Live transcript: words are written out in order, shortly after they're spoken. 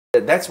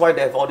That's why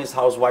they have all these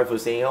housewives who are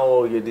saying,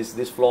 oh,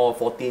 this floor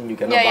 14 you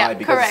cannot buy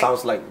because correct. it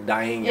sounds like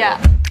dying.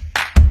 Yeah. You know?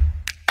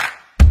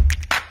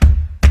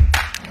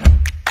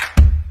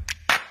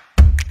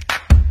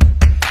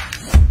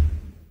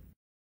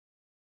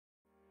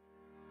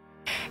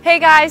 Hey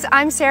guys,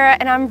 I'm Sarah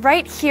and I'm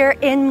right here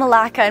in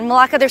Melaka. In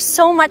Melaka, there's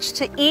so much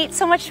to eat,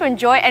 so much to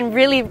enjoy, and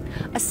really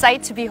a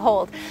sight to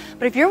behold.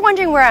 But if you're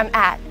wondering where I'm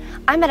at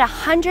a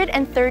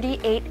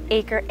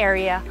 138-acre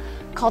area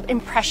called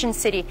Impression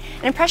City.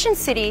 And Impression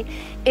City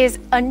is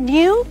a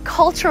new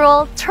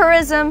cultural,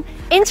 tourism,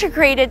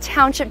 integrated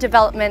township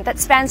development that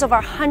spans over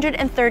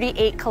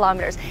 138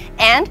 kilometers.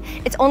 And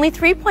it's only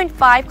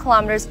 3.5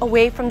 kilometers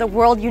away from the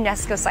World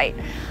UNESCO site.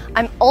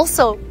 I'm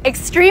also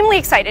extremely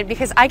excited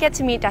because I get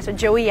to meet Dr.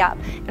 Joey Yap,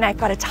 and I've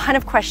got a ton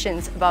of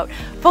questions about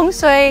Feng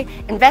Shui,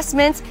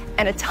 investments,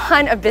 and a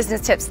ton of business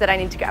tips that I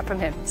need to get from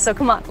him. So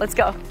come on, let's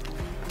go.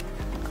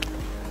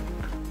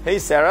 Hey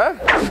Sarah.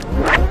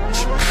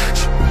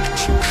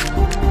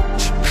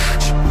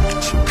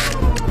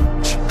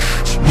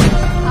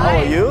 How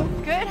are you?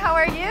 Good, how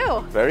are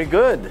you? Very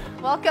good.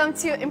 Welcome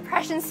to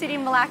Impression City,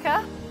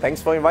 Melaka.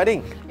 Thanks for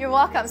inviting. You're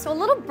welcome. So a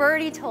little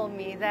birdie told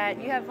me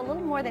that you have a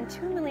little more than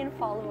 2 million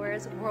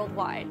followers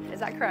worldwide.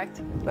 Is that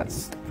correct?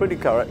 That's pretty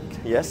correct.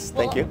 Yes,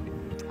 thank you.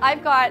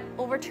 I've got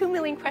over 2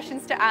 million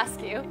questions to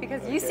ask you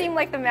because you seem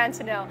like the man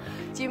to know.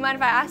 Do you mind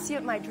if I ask you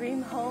at my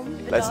dream home?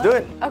 Let's do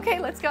it. Okay,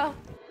 let's go.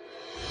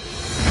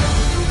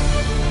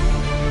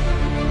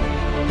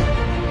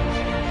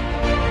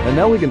 An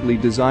elegantly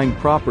designed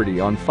property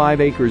on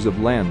 5 acres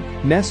of land,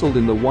 nestled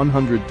in the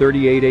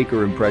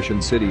 138-acre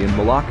Impression City in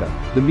Melaka,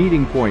 the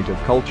meeting point of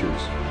cultures.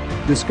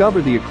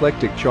 Discover the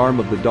eclectic charm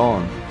of the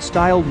dawn,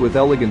 styled with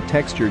elegant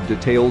textured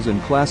details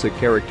and classic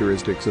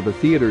characteristics of a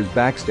theater's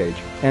backstage,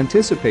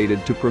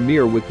 anticipated to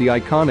premiere with the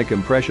iconic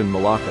Impression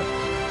Melaka.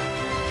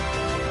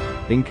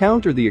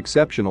 Encounter the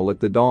exceptional at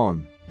the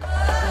dawn.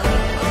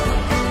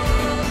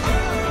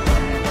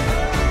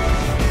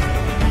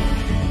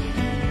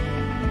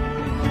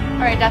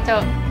 All right, Dato,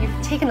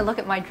 you've taken a look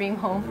at my dream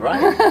home.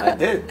 Right, I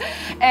did.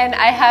 And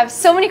I have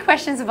so many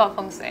questions about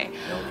Feng Shui.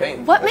 Okay,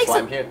 What that's makes why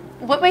I'm here.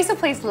 What makes a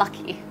place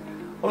lucky?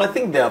 Well, I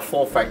think there are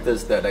 4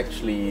 factors that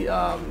actually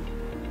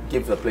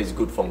give the place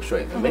good feng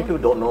shui. And many people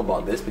don't know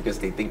about this because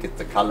they think it's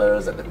the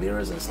colors and the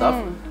mirrors and stuff.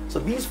 So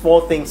these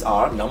 4 things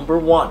are, number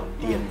 1,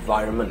 the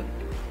environment.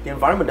 The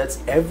environment,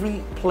 that's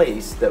every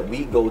place that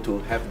we go to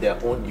have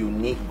their own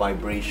unique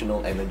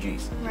vibrational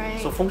energies. Right.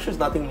 So feng shui is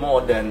nothing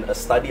more than a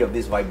study of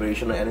this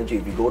vibrational energy.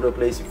 If you go to a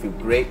place, you feel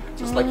great.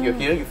 Just like you're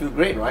here, you feel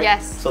great, right?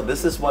 Yes. So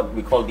this is what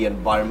we call the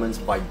environment's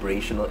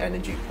vibrational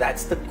energy.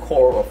 That's the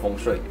core of feng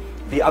shui.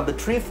 The other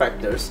 3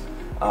 factors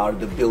are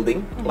the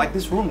building, like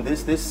this room,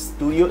 this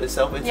studio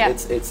itself.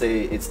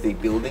 It's the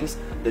buildings,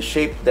 the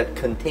shape that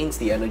contains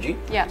the energy.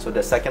 Yeah. So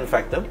the second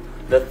factor.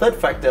 The third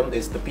factor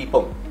is the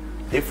people.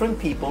 Different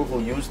people who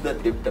use the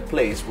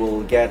place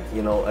will get,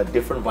 you know, a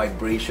different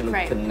vibrational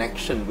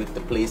connection with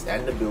the place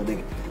and the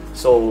building.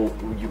 So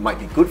you might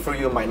be good for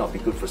you, might not be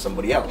good for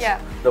somebody else.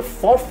 Yeah. The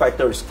fourth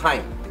factor is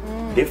time.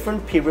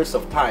 Different periods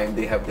of time,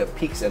 they have their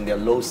peaks and their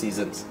low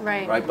seasons.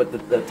 Right. But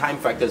the time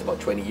factor is about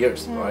 20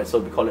 years. Right? So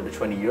we call it the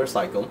 20-year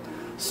cycle.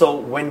 So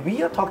when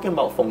we are talking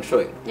about feng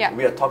shui,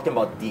 we are talking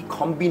about the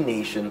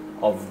combination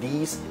of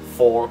these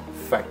 4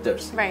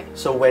 factors. Right.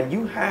 So when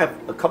you have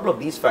a couple of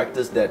these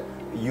factors that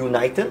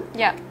united,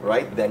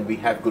 right, then we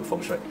have good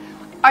feng shui.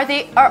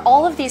 Are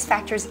all of these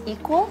factors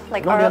equal?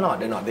 Like, no, they're not.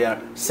 They're not. They are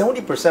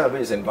 70% of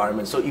it is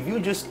environment. So if you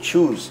just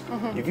choose,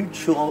 if you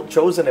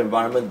chose an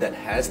environment that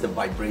has the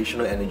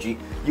vibrational energy,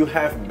 you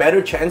have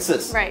better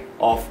chances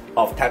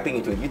of tapping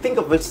into it. You think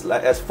of it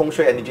as feng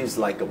shui energy is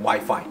like a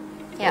Wi-Fi,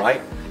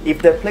 right?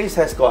 If that place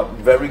has got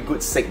very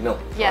good signal,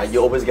 you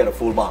always get a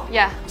full bar.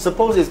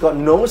 Suppose it's got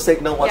no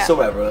signal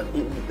whatsoever,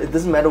 it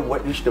doesn't matter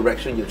which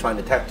direction you're trying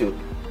to tap to,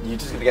 you're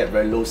just going to get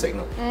very low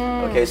signal.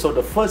 Okay, so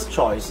the first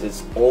choice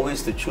is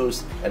always to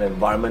choose an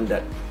environment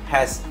that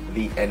has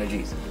the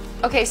energies.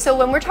 Okay, so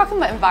when we're talking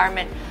about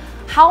environment,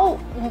 how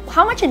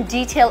much in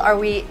detail are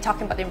we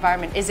talking about the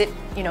environment? Is it,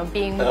 you know,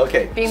 being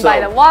by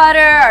the water?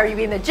 Are you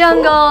in the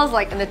jungles,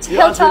 like in the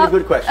hilltop? Yeah, really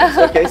good questions.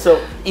 Okay, so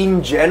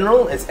in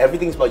general,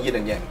 everything's about yin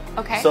and yang.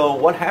 Okay. So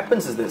what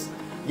happens is this: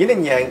 yin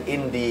and yang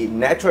in the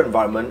natural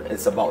environment,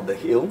 it's about the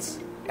hills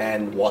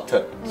and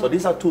water. So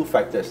these are 2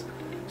 factors.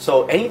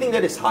 So anything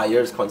that is higher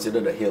is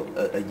considered a hill,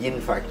 a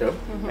yin factor.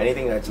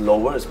 Anything that's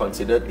lower is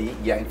considered the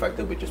yang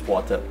factor, which is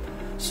water.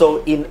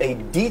 So in a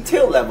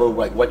detailed level,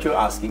 like what you're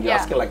asking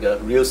like a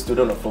real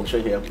student of feng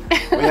shui here.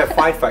 We have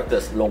 5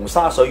 factors. Long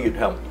Sa So Yut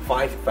Helm.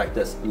 5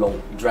 factors.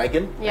 Long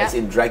dragon, as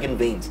in dragon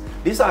veins.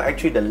 These are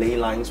actually the ley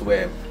lines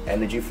where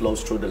energy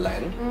flows through the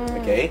land.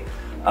 Okay.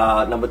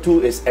 Number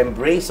 2 is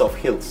embrace of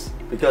hills,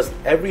 because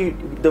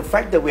the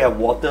fact that we have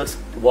water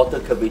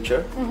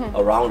curvature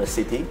around the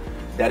city,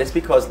 that is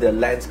because the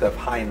lands have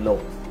high and low.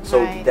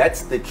 So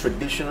that's the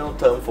traditional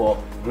term for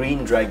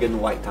green dragon,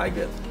 white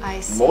tiger. I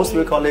see. Most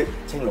will call it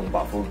Qing Long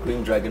Ba Fu,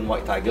 green dragon,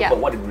 white tiger. But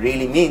what it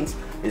really means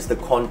is the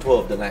contour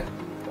of the land.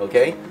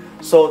 Okay.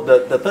 So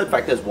the third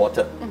factor is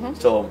water.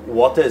 So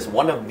water is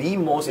one of the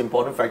most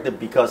important factors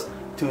because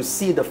to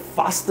see the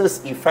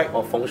fastest effect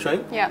of Feng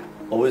Shui,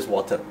 always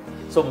water.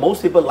 So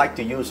most people like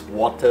to use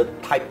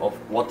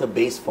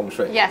water-based Feng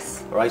Shui.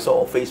 Yes. Right,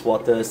 so face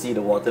water, see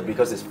the water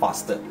because it's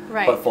faster.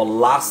 Right. But for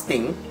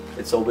lasting,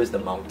 it's always the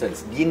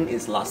mountains. Yin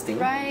is lasting,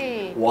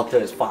 Right. water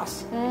is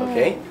fast.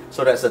 Okay,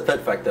 so that's the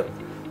third factor.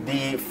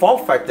 The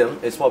fourth factor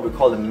is what we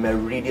call the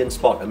meridian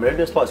spot. A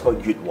meridian spot is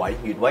called Yud Wai.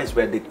 Yud Wai is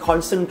where the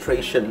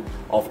concentration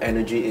of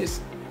energy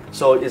is.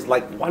 So it's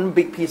like one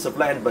big piece of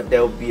land, but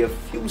there will be a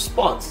few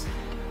spots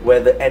where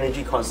the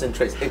energy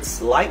concentrates.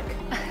 It's like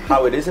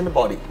how it is in the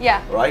body.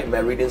 Yeah. Right?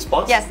 Meridian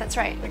spots. Yes, that's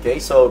right. Okay,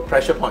 so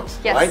pressure points.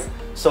 Yes. Right?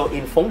 So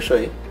in Feng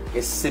Shui,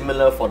 it's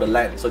similar for the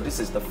land. So this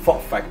is the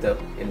fourth factor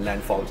in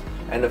landforms.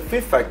 And the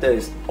fifth factor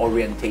is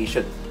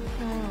orientation.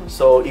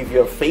 So if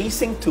you're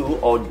facing to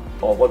or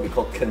what we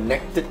call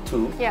connected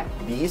to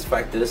these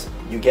factors,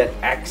 you get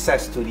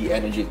access to the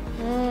energy.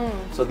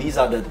 So these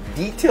are the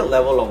detailed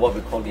level of what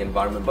we call the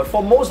environment. But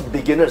for most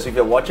beginners, if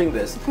you're watching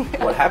this,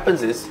 what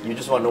happens is you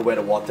just want to know where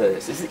the water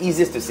is. It's the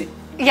easiest to see.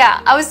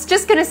 Yeah, I was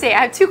just gonna say,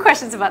 I have two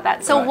questions about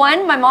that. So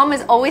one, my mom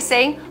is always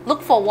saying,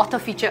 look for water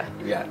feature.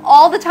 Yeah.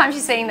 All the time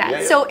she's saying that. Yeah,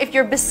 yeah. So if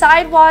you're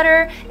beside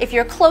water, if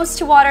you're close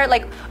to water,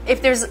 like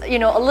if there's, you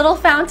know, a little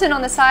fountain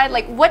on the side,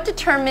 like what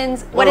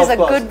determines what is a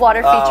good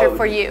water feature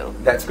for you?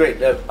 That's great.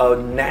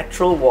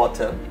 Natural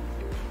water,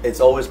 it's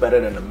always better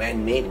than a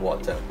man-made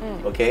water.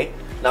 Okay?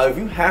 Now if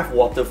you have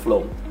water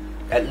flow,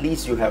 at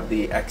least you have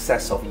the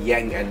excess of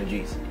yang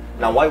energies.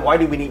 Now, why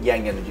do we need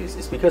yang energies?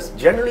 It's because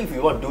generally, if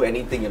you want to do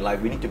anything in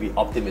life, we need to be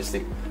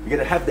optimistic. We got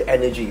to have the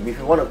energy. If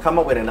you want to come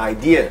up with an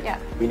idea,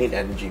 we need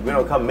energy. We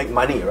want to come make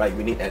money, right?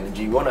 We need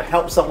energy. We want to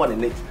help someone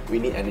in it, we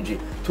need energy.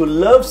 To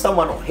love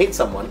someone or hate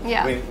someone,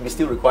 we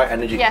still require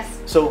energy. Yes.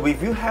 So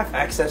if you have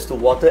access to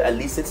water, at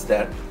least it's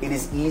there. It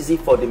is easy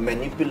for the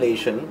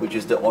manipulation, which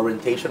is the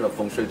orientation of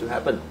Feng Shui, to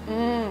happen.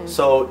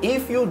 So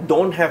if you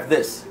don't have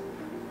this,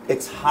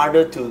 it's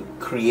harder to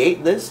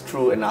create this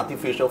through an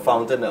artificial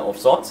fountain of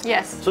sorts.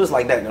 Yes. So it's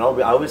like that, you know.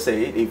 I always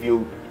say, if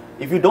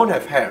you don't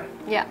have hair,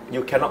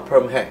 you cannot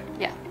perm hair.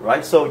 Yeah.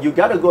 Right. So you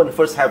gotta go and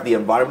first have the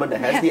environment that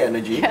has the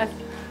energy.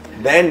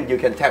 Then you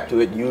can tap to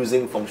it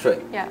using Feng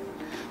Shui. Yeah.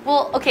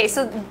 Well, okay,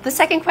 so the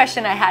second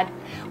question I had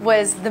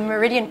was the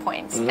meridian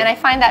points, and I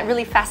find that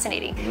really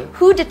fascinating.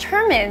 Who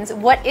determines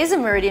what is a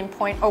meridian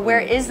point, or where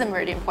is the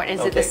meridian point?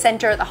 Is it the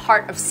center, the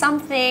heart of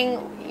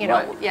something? You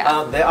know,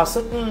 there are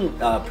certain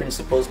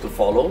principles to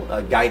follow,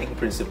 guiding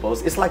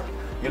principles. It's like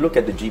you look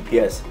at the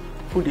GPS.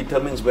 Who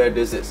determines where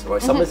this is?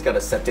 Right, somebody's got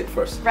to set it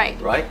first.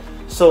 Right.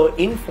 So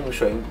in Feng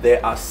Shui,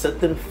 there are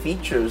certain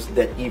features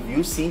that if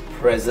you see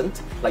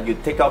present, like you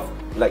take off,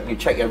 like you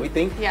check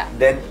everything,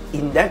 then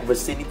in that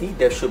vicinity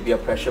there should be a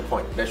pressure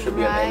point. There should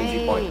be an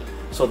energy point.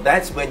 So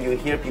that's when you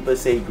hear people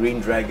say green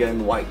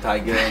dragon, white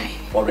tiger,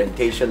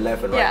 orientation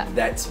left and right.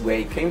 That's where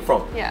it came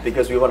from.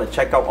 Because we want to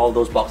check out all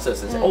those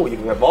boxes and say, oh, if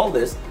you have all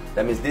this,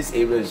 that means this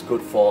area is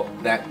good for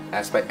that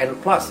aspect.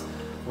 And plus,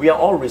 we are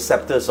all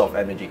receptors of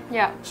energy.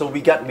 So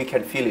we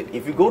can feel it.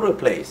 If you go to a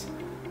place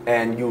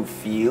and you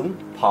feel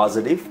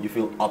positive, you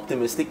feel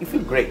optimistic, you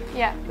feel great,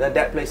 then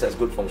that place has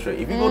good Feng Shui.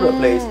 If you go to a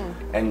place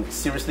and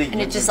seriously,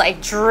 and it just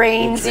like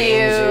drains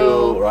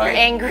you, right?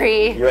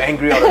 You're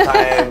angry all the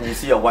time, you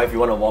see your wife, you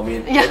want to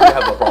vomit, then you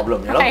have a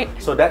problem, you know?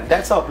 So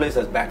that's how a place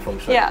has bad Feng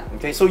Shui.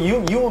 Okay, so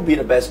you will be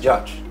the best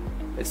judge.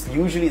 It's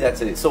usually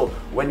that's it. So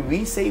when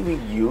we say we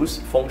use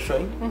Feng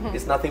Shui,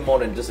 it's nothing more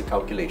than just a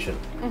calculation.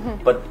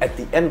 But at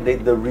the end of the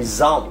day, the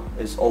result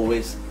is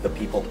always the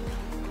people.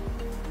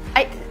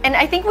 And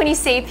I think when you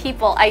say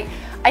people,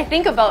 I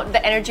think about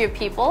the energy of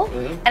people,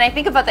 and I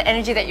think about the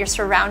energy that you're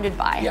surrounded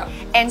by.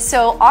 And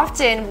so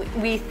often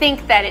we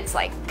think that it's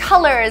like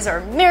colors or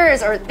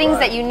mirrors or things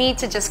that you need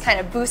to just kind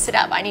of boost it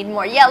up. I need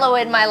more yellow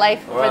in my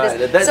life for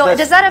this. So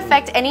does that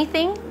affect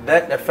anything?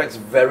 That affects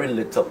very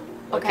little.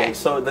 Okay.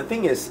 So the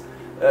thing is,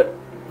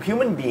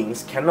 human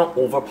beings cannot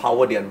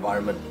overpower the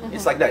environment.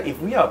 It's like that.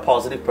 If we are a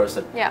positive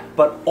person,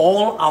 but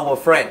all our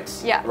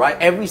friends, right,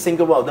 every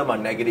single one of them are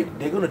negative,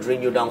 they're going to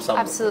drain you down in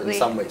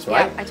some ways,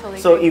 right? I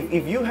totally so agree.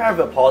 if you have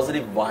a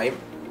positive vibe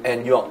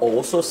and you are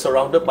also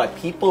surrounded by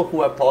people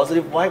who have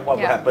positive vibe, what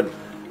will happen?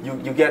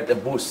 You get a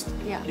boost.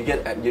 You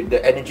get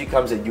the energy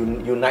comes and you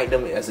unite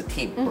them as a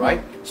team,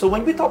 right? So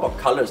when we talk about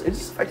colors, it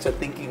just affects your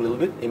thinking a little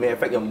bit. It may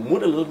affect your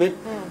mood a little bit,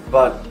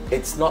 but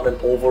it's not an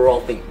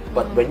overall thing.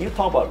 But when you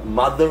talk about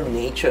Mother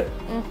Nature,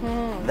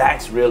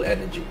 that's real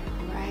energy.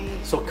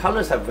 So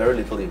colors have very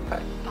little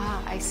impact.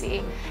 I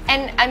see.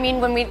 And I mean,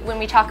 when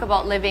we talk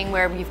about living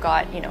where we've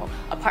got, you know,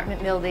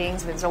 apartment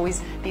buildings, there's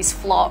always these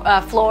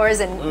floors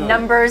and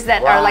numbers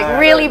that are like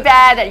really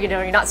bad, that, you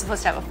know, you're not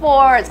supposed to have a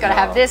 4, it's got to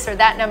have this or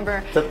that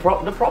number. The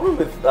problem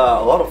with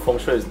a lot of Feng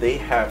Shui is they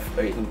have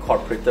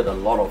incorporated a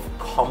lot of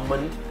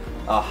common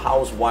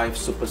housewife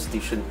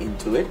superstition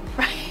into it.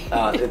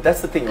 That's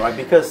the thing, right?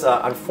 Because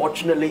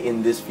unfortunately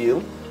in this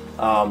field,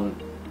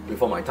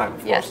 before my time,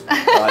 of course,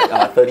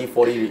 30,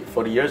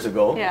 40 years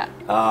ago,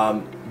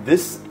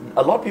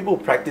 a lot of people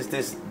who practice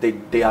this,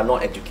 they are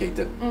not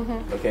educated.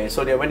 Okay,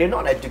 so when they're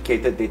not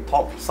educated, they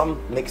talk,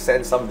 some make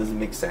sense, some doesn't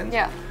make sense.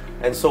 Yeah.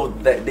 And so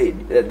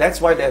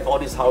that's why there's all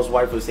these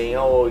housewives who are saying,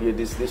 oh,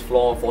 this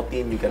floor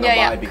 14 you cannot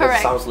buy because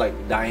correct. it sounds like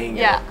dying.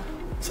 Yeah. You know?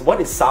 So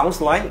what it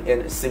sounds like,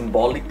 and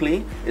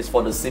symbolically, is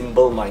for the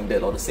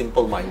simple-minded or the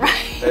simple-minded.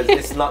 Right.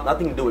 It's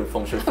nothing to do with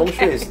Feng Shui. Feng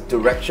Shui is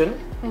direction,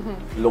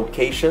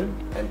 location,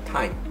 and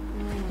time.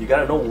 You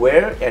gotta know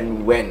where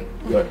and when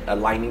you're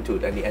aligning to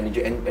it, and the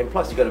energy, and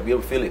plus you gotta be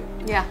able to feel it.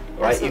 Yeah,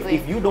 right. absolutely.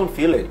 If you don't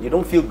feel it, you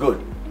don't feel good.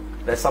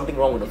 There's something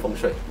wrong with the Feng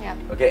Shui. Yeah.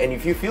 Okay, and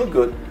if you feel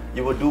good,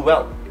 you will do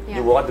well. Yeah.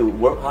 You will want to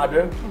work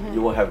harder.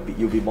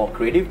 You'll be more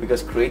creative,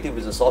 because creative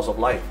is the source of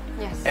life.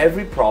 Yes.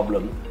 Every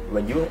problem,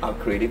 when you are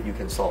creative, you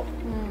can solve.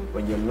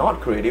 When you're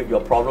not creative,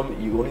 your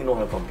problem, you only know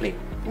how to complain.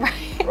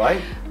 Right.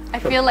 Right? I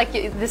feel like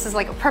this is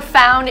like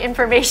profound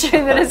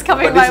information that is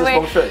coming But this my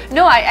way. is Feng Shui.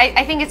 No,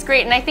 I think it's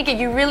great, and I think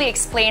you really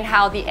explain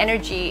how the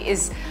energy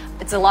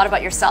it's a lot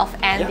about yourself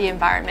and the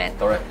environment.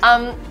 Correct.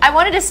 I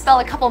wanted to spell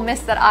a couple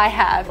myths that I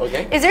have.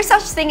 Okay. Is there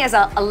such thing as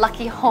a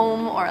lucky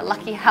home or a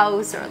lucky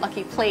house or a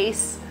lucky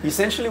place?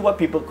 Essentially, what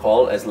people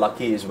call as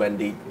lucky is when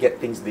they get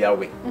things their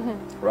way,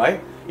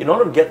 right? In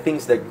order to get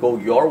things that go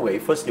your way,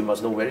 first you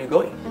must know where you're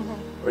going.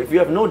 Or if you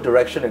have no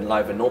direction in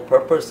life and no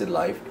purpose in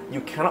life,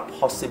 you cannot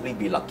possibly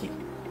be lucky.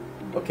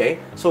 Okay?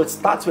 So it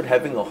starts with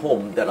having a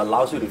home that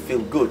allows you to feel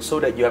good, so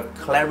that you have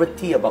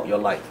clarity about your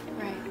life.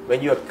 Right.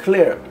 When you're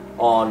clear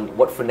on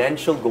what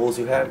financial goals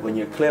you have, when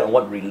you're clear on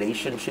what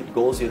relationship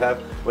goals you have,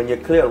 when you're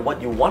clear on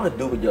what you want to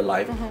do with your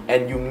life,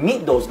 and you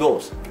meet those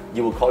goals,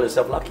 you will call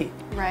yourself lucky.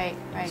 Right,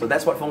 right. So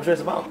that's what Feng Shui is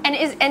about.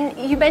 And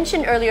you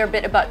mentioned earlier a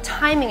bit about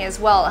timing as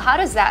well. How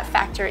does that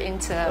factor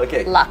into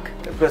luck?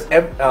 Because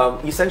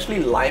essentially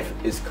life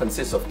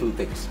consists of two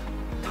things: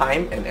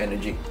 time and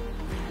energy.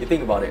 You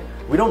think about it.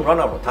 We don't run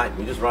out of time,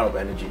 we just run out of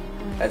energy.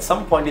 At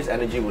some point this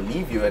energy will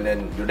leave you and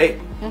then you're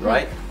dead,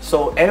 right?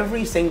 So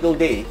every single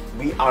day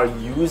we are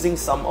using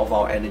some of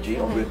our energy,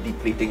 or we're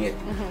depleting it.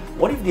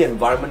 What if the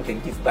environment can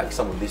give back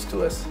some of this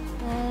to us?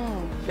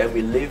 Then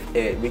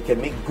we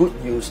can make good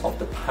use of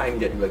the time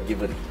that we are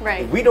given.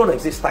 Right. If we don't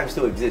exist, time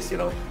still exists, you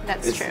know.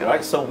 That's true.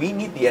 Right? So we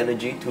need the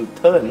energy to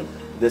turn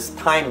this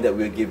time that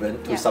we're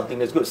given to something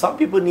that's good. Some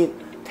people need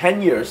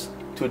 10 years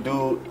to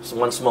do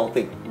one small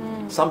thing.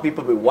 Some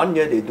people with 1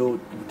 year, they do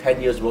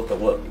 10 years worth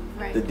of work.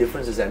 Right. The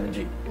difference is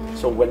energy.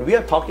 So when we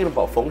are talking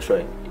about Feng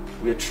Shui,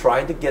 we are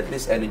trying to get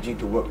this energy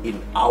to work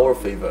in our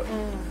favor.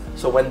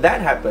 So when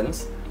that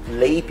happens,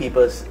 lay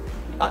people's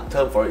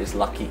term for it is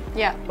lucky.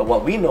 Yeah. But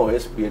what we know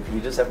is we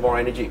just have more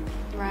energy.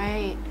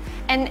 Right.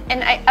 And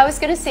I was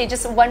going to say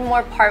just one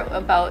more part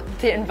about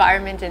the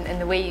environment and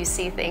the way you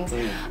see things.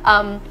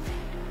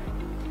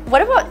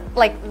 What about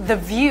like the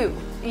view?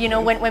 You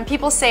know, when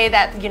people say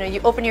that, you know,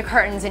 you open your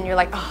curtains and you're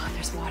like, oh,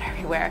 there's water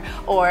everywhere,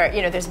 or,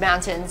 you know, there's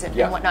mountains and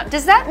whatnot.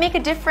 Does that make a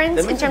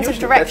difference in terms of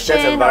direction?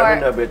 That's the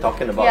environment that we're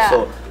talking about. Yeah.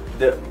 So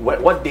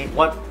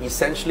what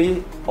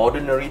essentially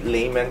ordinary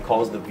layman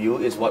calls the view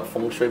is what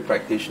Feng Shui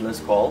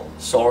practitioners call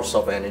source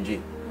of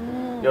energy.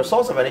 Your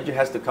source of energy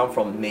has to come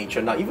from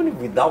nature. Now, even if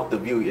without the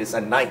view, it's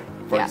at night,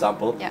 for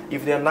example,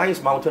 if there are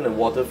nice mountain and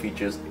water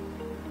features,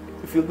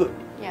 you feel good.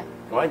 Yeah.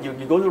 Right? You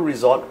go to a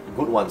resort,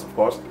 good ones of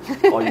course,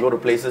 or you go to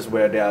places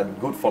where there are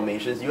good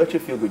formations, you actually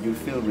feel good. You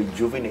feel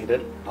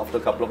rejuvenated after a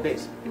couple of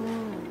days.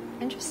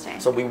 Interesting.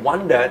 So we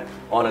want that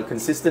on a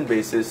consistent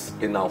basis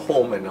in our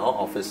home and our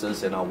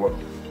offices and our work.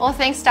 Well,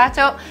 thanks,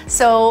 Dato.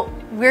 So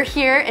we're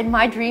here in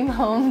my dream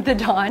home, the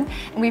Dawn,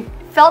 and we've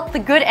felt the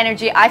good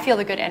energy. I feel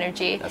the good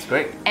energy. That's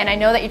great. And I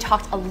know that you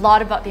talked a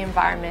lot about the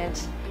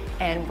environment,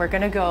 and we're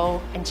gonna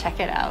go and check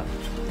it out.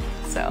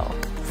 So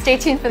stay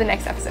tuned for the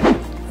next episode.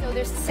 So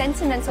there's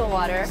sentimental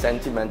water.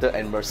 Sentimental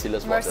and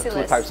merciless water.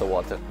 Merciless. Two types of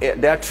water.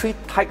 There are three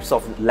types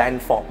of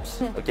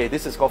landforms. Okay,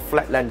 this is called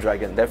flatland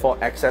dragon. Therefore,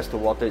 access to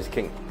water is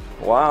king.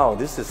 Wow,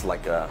 this is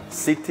like a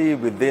city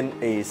within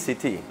a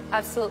city.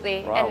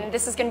 Absolutely. Wow. And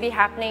this is going to be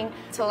happening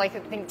till like I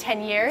think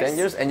 10 years. 10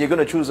 years, and you're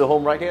going to choose a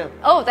home right here.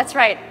 Oh, that's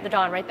right. The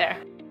Dawn right there.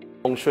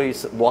 Feng Shui,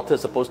 water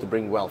is supposed to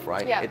bring wealth,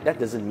 right? Yeah. That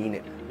doesn't mean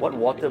it. What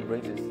water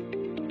brings is